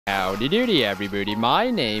Howdy doody everybody, my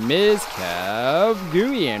name is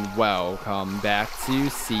KevGuuey and welcome back to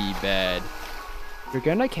SeaBed. You're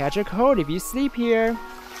gonna catch a cold if you sleep here.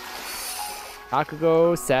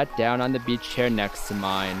 Takako sat down on the beach chair next to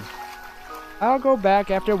mine. I'll go back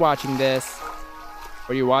after watching this.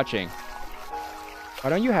 What are you watching? Why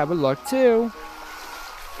don't you have a look too?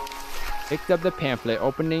 Picked up the pamphlet,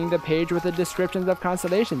 opening the page with the descriptions of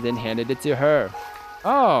constellations and handed it to her.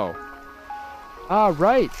 Oh. Ah,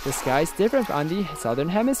 right. The sky's different on the southern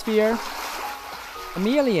hemisphere.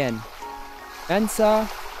 Chameleon, Mensa,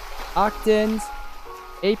 Octans,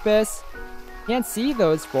 Apis. Can't see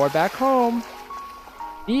those four back home.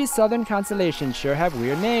 These southern constellations sure have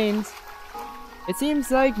weird names. It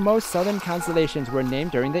seems like most southern constellations were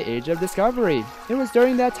named during the Age of Discovery. It was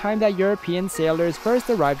during that time that European sailors first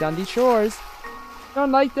arrived on these shores.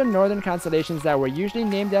 Unlike the northern constellations that were usually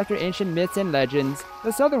named after ancient myths and legends,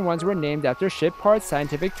 the southern ones were named after ship parts,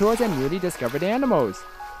 scientific tours, and newly discovered animals.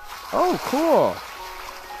 Oh, cool!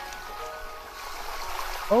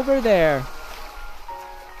 Over there.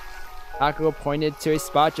 Takako pointed to a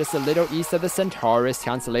spot just a little east of the Centaurus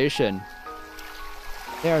constellation.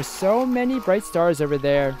 There are so many bright stars over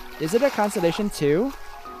there. Is it a constellation too?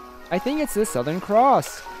 I think it's the Southern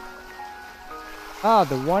Cross. Ah,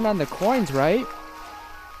 the one on the coins, right?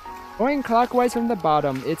 Going clockwise from the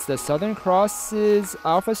bottom, it's the Southern Cross's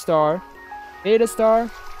Alpha Star, Beta Star,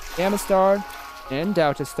 Gamma Star, and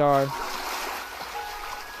Delta Star.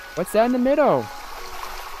 What's that in the middle?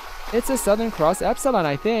 It's a Southern Cross Epsilon,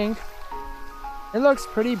 I think. It looks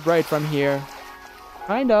pretty bright from here.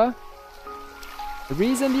 Kinda. The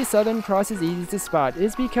reason the Southern Cross is easy to spot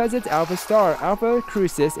is because its Alpha Star, Alpha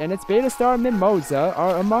Crucis, and its Beta Star, Mimosa,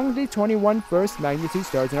 are among the 21 first magnitude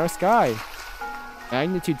stars in our sky.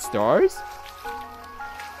 Magnitude stars?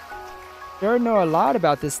 Sure know a lot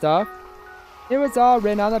about this stuff. It was all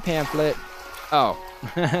written on the pamphlet. Oh.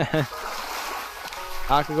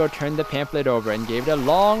 Takako turned the pamphlet over and gave it a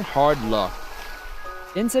long, hard look.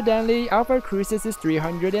 Incidentally, Alpha Crucis is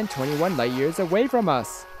 321 light years away from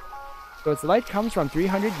us. So its light comes from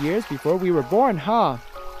 300 years before we were born, huh?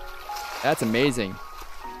 That's amazing.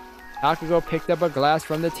 Takako picked up a glass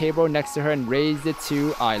from the table next to her and raised it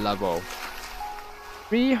to eye level.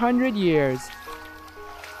 300 years.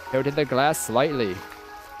 Tilted the glass slightly.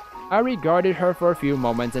 I regarded her for a few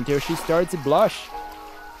moments until she started to blush.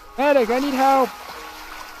 Medic, I need help!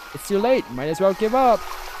 It's too late, might as well give up.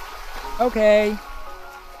 Okay.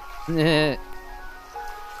 You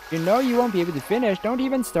know you won't be able to finish, don't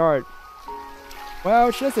even start. Well,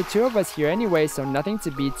 it's just the two of us here anyway, so nothing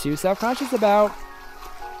to be too self-conscious about.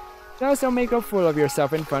 Just don't make a fool of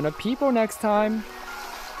yourself in front of people next time.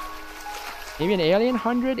 Maybe an alien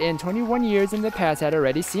 121 years in the past had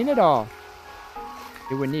already seen it all.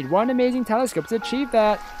 It would need one amazing telescope to achieve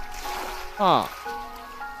that. Huh.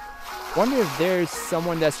 Wonder if there's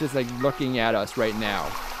someone that's just like looking at us right now.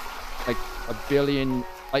 Like a billion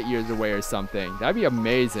light years away or something. That'd be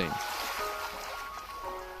amazing.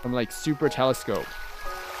 From like super telescope.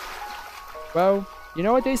 Well, you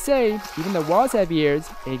know what they say, even the walls have ears.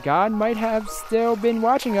 A god might have still been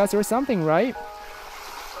watching us or something, right?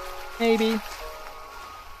 Maybe.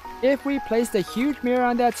 If we placed a huge mirror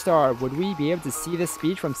on that star, would we be able to see the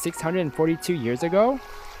speech from 642 years ago?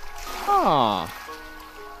 Huh.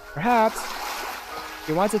 Perhaps. If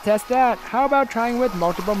you want to test that, how about trying with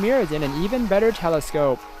multiple mirrors in an even better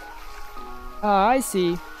telescope? Ah, I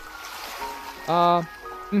see. As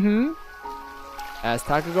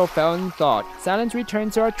Takako fell in thought, silence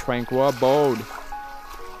returned to our tranquil abode.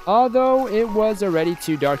 Although it was already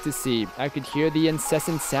too dark to see, I could hear the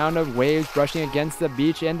incessant sound of waves brushing against the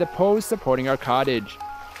beach and the posts supporting our cottage.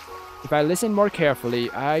 If I listened more carefully,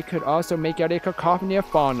 I could also make out a cacophony of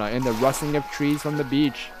fauna and the rustling of trees from the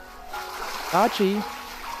beach. Hachi.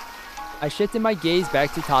 I shifted my gaze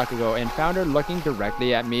back to Takako and found her looking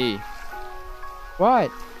directly at me. What?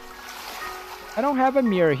 I don't have a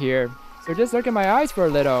mirror here, so just look at my eyes for a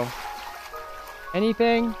little.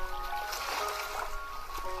 Anything?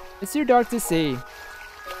 It's too dark to see.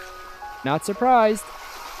 Not surprised.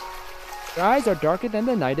 Your eyes are darker than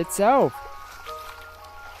the night itself.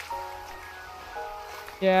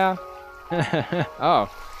 Yeah. Oh.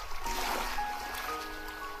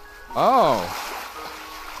 Oh.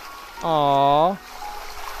 Aww.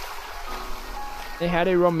 They had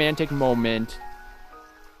a romantic moment.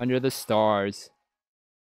 Under the stars.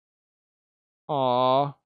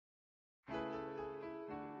 Aww.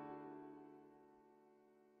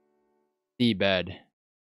 SeaBed.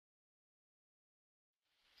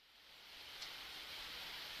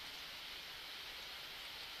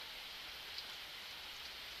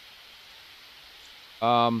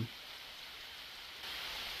 Um...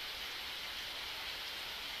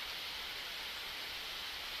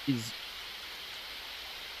 He's...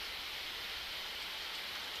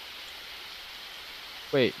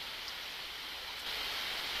 Wait.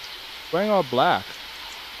 Wearing all black.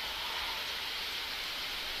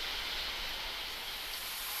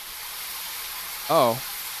 Oh.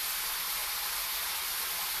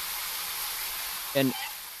 And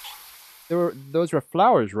those were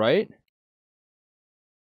flowers, right?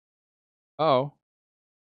 Oh.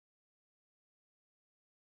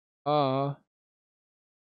 I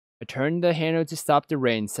turned the handle to stop the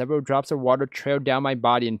rain. Several drops of water trailed down my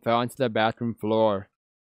body and fell onto the bathroom floor.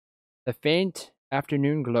 The faint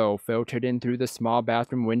afternoon glow filtered in through the small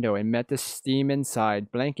bathroom window and met the steam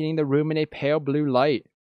inside, blanketing the room in a pale blue light.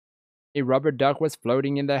 A rubber duck was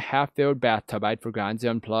floating in the half-filled bathtub I'd forgotten to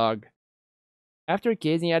unplug. After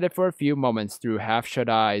gazing at it for a few moments through half-shut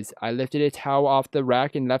eyes, I lifted a towel off the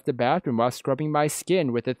rack and left the bathroom while scrubbing my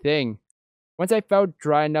skin with the thing. Once I felt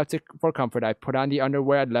dry enough for comfort, I put on the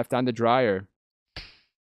underwear I'd left on the dryer.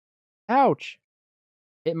 Ouch!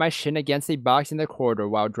 Hit my shin against a box in the corridor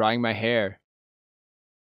while drying my hair.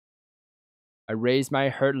 I raised my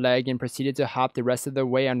hurt leg and proceeded to hop the rest of the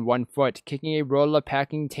way on one foot, kicking a roll of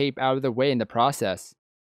packing tape out of the way in the process.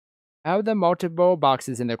 Out of the multiple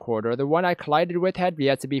boxes in the corridor, the one I collided with had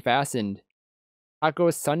yet to be fastened.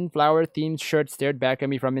 Tako's sunflower-themed shirt stared back at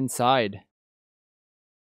me from inside.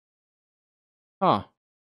 Huh.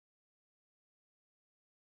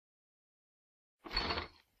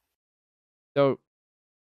 So,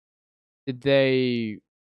 did they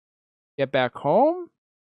get back home?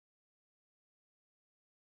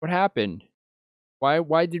 What happened?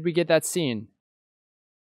 Why did we get that scene?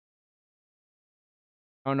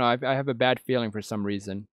 Oh no, I have a bad feeling for some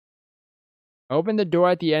reason. I opened the door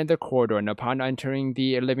at the end of the corridor and upon entering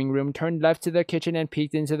the living room, turned left to the kitchen and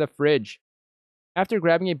peeked into the fridge. After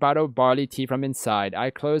grabbing a bottle of barley tea from inside, I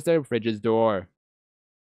closed the fridge's door.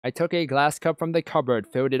 I took a glass cup from the cupboard,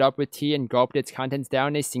 filled it up with tea, and gulped its contents down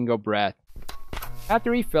in a single breath.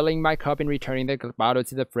 After refilling my cup and returning the bottle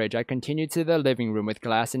to the fridge, I continued to the living room with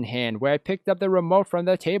glass in hand, where I picked up the remote from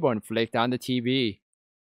the table and flicked on the TV.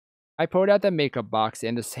 I pulled out the makeup box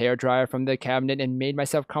and the hairdryer from the cabinet and made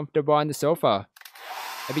myself comfortable on the sofa.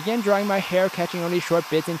 I began drying my hair, catching only short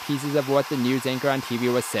bits and pieces of what the news anchor on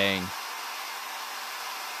TV was saying.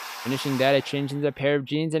 Finishing that, I changed into a pair of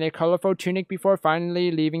jeans and a colorful tunic before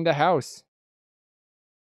finally leaving the house.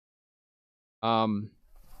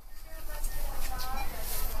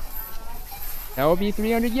 That will be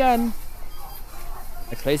 300 yen.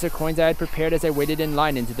 I placed the coins I had prepared as I waited in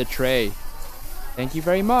line into the tray. Thank you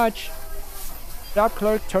very much. The shop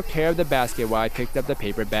clerk took care of the basket while I picked up the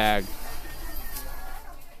paper bag.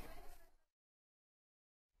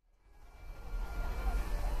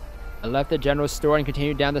 I left the general store and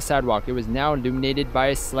continued down the sidewalk. It was now illuminated by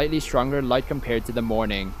a slightly stronger light compared to the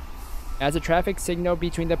morning. As the traffic signal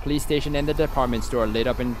between the police station and the department store lit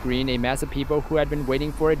up in green, a mass of people who had been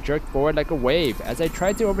waiting for it jerked forward like a wave. As I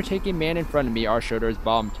tried to overtake a man in front of me, our shoulders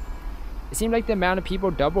bumped. It seemed like the amount of people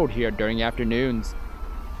doubled here during afternoons.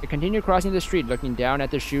 I continued crossing the street, looking down at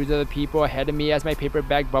the shoes of the people ahead of me as my paper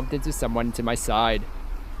bag bumped into someone to my side.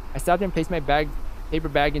 I stopped and placed my paper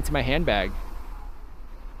bag into my handbag.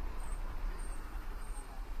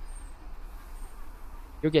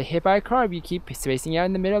 You'll get hit by a car if you keep spacing out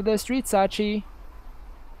in the middle of the street, Sachi.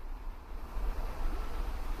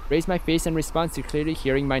 Raised my face in response to clearly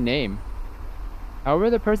hearing my name.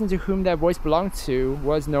 However, the person to whom that voice belonged to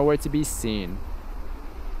was nowhere to be seen.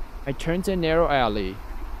 I turned to a narrow alley,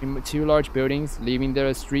 between two large buildings, leaving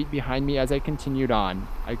the street behind me as I continued on.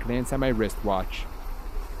 I glanced at my wristwatch.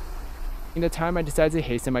 In the time, I decided to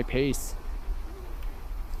hasten my pace.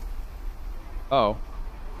 Oh.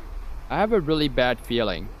 I have a really bad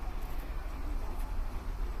feeling.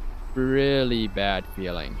 Really bad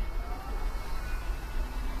feeling.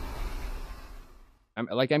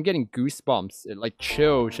 I'm getting goosebumps. It like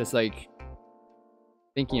chills just like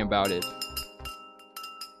thinking about it.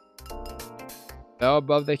 Bell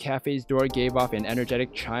above the cafe's door gave off an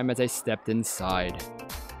energetic chime as I stepped inside.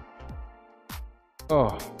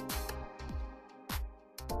 Oh.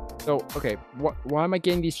 So, okay, why am I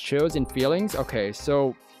getting these chills and feelings? Okay,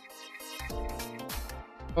 so...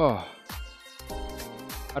 Oh.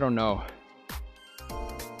 I don't know.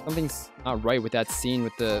 Something's not right with that scene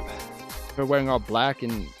with the... Her wearing all black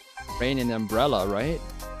and rain and umbrella, right?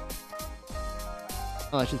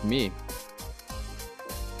 Oh, that's just me.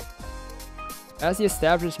 As the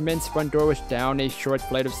establishment's front door was down a short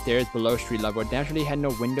flight of stairs below street level, it naturally had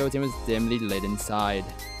no windows and was dimly lit inside.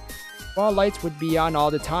 while lights would be on all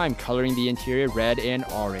the time, coloring the interior red and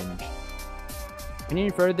orange.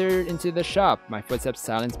 Continuing further into the shop, my footsteps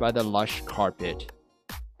silenced by the lush carpet.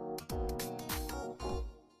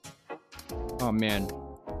 Oh man.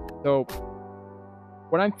 So,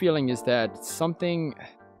 what I'm feeling is that something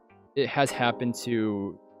has happened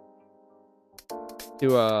to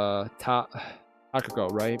Takako,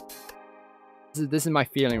 right? This is my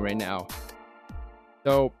feeling right now.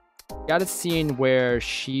 So, got a scene where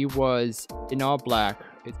she was in all black.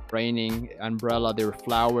 It's raining, umbrella, there were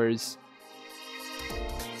flowers.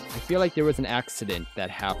 I feel like there was an accident that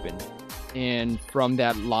happened. And from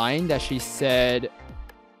that line that she said,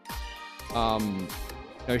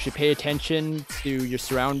 you should pay attention to your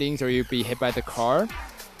surroundings or you'll be hit by the car.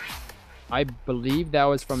 I believe that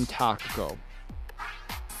was from Takako.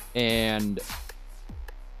 And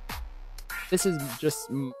this is just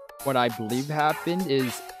what I believe happened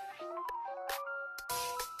is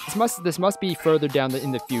this must be further down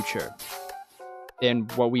in the future than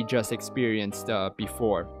what we just experienced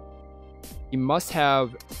before. He must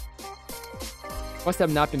have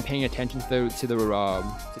not been paying attention to the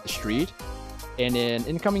street, and an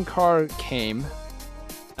incoming car came.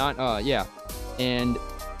 And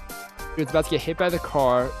he was about to get hit by the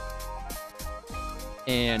car,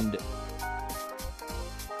 and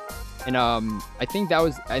I think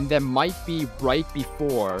that might be right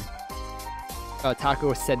before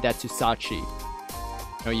Takako said that to Sachi.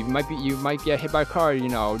 You might get hit by a car,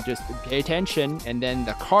 just pay attention. And then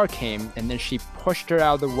the car came, and then she pushed her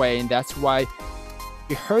out of the way, and that's why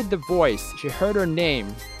she heard the voice, she heard her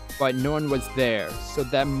name, but no one was there. So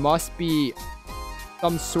that must be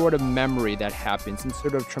some sort of memory that happened, some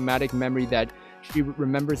sort of traumatic memory that she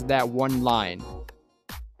remembers that one line.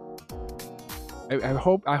 I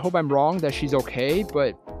hope I'm wrong, that she's okay,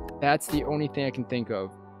 but that's the only thing I can think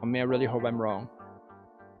of. I mean, I really hope I'm wrong.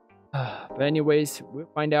 But anyways, we'll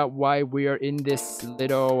find out why we are in this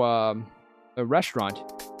little restaurant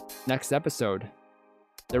next episode.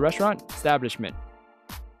 The restaurant establishment.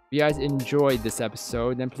 If you guys enjoyed this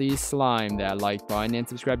episode, then please slime that like button and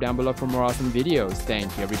subscribe down below for more awesome videos.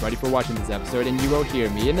 Thank you everybody for watching this episode, and you will hear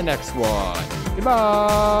me in the next one.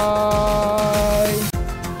 Goodbye!